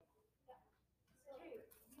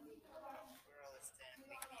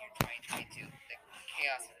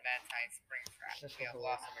chaos in the Valentine spring trap. We have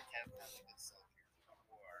lost over 10,000 good soldiers.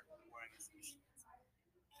 War against the machines.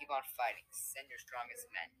 Keep on fighting. Send your strongest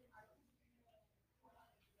men.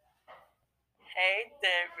 Hey,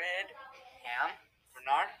 David. Ham?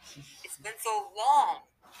 Bernard? It's been so long!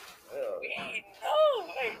 We know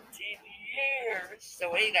 18 years. So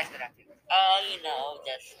what are you guys been up to?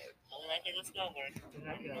 Just Making the snowboard.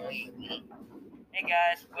 hey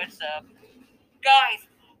guys, what's up? Guys,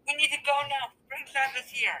 we need to go now. Spring trap is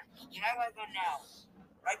here. And I want to go now.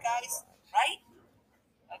 Right, guys? Right?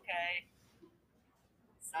 Okay.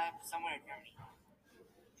 Somewhere in Germany.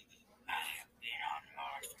 I have been on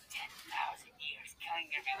Mars for 10,000 years, killing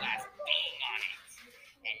every last being on it.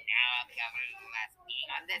 And now I'll kill every last being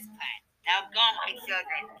on this planet. Now go, my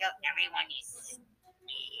children. Kill everyone you see.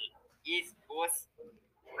 Yes, boss.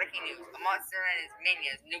 Breaking news. A monster and his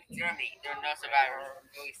minions nuked Germany. There are no survivors.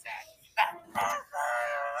 Really sad.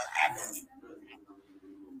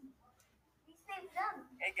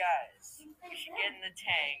 Hey guys, we should get in the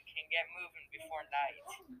tank and get moving before night.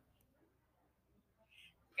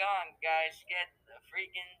 Go on, guys, get in the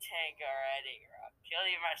freaking tank already, or I'll kill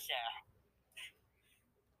you myself.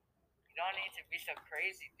 You don't need to be so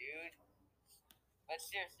crazy, dude. But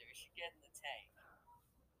seriously, we should get in the tank.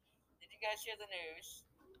 Did you guys hear the news?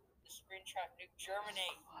 The spring trap nuked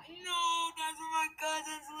Germany. No, that's where my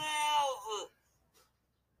cousins live.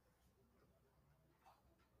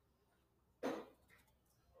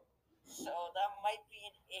 So that might be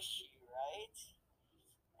an issue, right?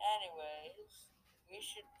 Anyways, we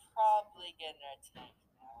should probably get in our tank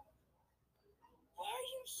now. Why are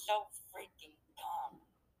you so freaking dumb?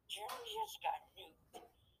 Germany just got nuked,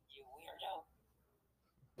 you weirdo.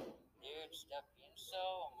 Dude, stop being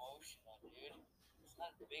so emotional, dude. It's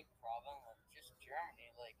not a big problem of just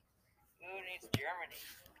Germany. Like, who needs Germany?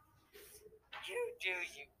 You do,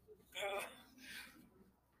 you.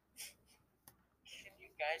 Can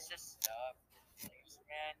you guys just stop? Please,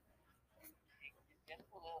 man. You're getting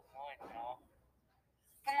a little annoying now.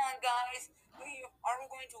 Come on, guys. Are we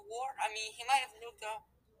going to war? I mean, he might have nuked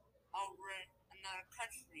over another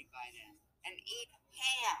country by then. And eat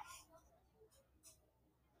ham.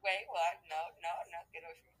 Wait, what? No, get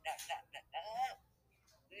away from me. No.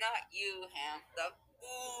 Not you, ham. The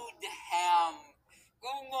food ham.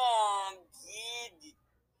 Come on, kid.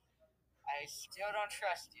 I still don't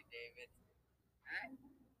trust you, David. Huh?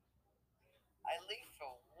 I leave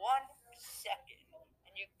for 1 second,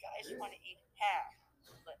 and you guys want to eat ham.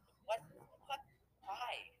 What?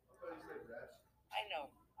 Why? I know,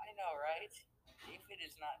 right? David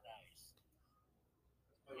is not nice.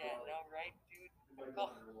 Yeah, no, right, dude?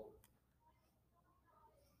 Oh.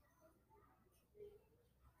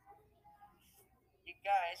 You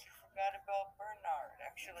guys forgot about Bernard.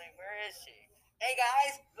 Actually, where is he? Hey,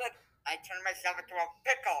 guys. Look, I turned myself into a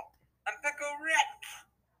pickle. I'm Pickle Rick.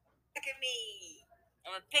 Look at me.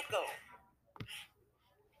 I'm a pickle.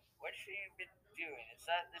 What have you been doing? Is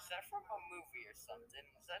that from a movie or something?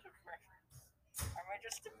 Is that a reference? Or am I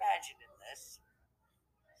just imagining this?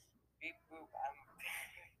 Beep boop, I'm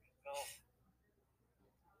pickle.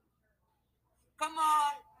 Come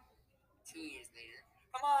on. 2 years later.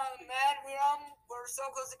 Come on, man. We're so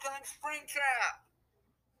close to killing Springtrap.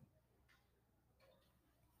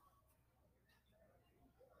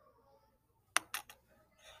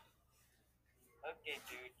 Okay,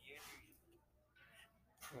 dude, you.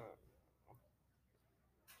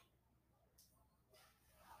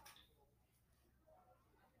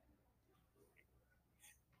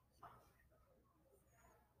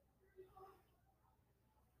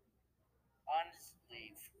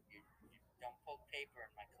 Honestly, you don't poke paper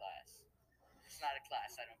in my class. It's not a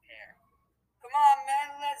class, I don't care. Come on,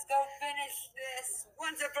 man. Let's go finish this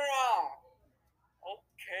once and for all.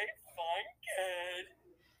 Okay, fine, kid.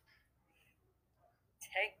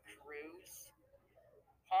 Ted Cruz.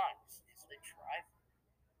 Hans is the driver.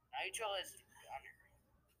 Nigel is the gunner.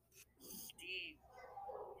 Steve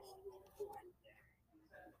is the commander.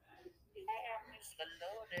 Ham is the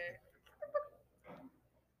loader.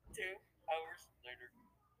 2 hours later.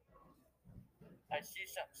 I see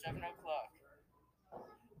something, 7 o'clock.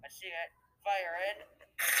 I see it. Fire in.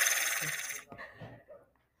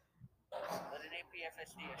 Let an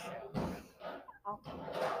APFSD show.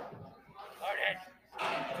 Loaded.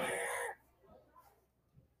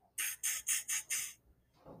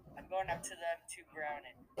 I'm going up to them to ground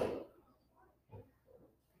it.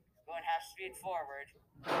 Going half speed forward.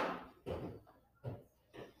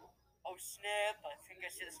 Oh snap, I think I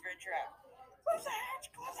see the spring trap. Close the hatch,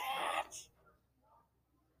 close the hatch!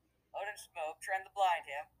 Out in smoke, trying to blind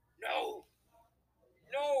him. No.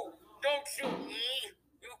 No. Don't shoot me.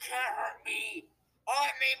 You can't hurt me.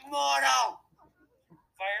 I'm immortal!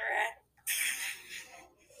 Fire it.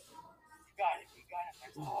 You got him.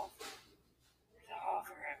 There's a hole. There's a hole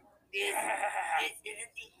for him. This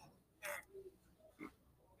isn't the...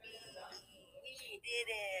 We did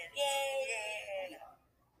it. Yay!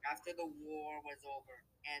 After the war was over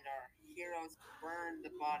and our heroes burned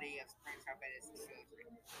the body of Springtrap and his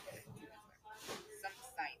children, some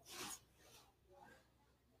scientists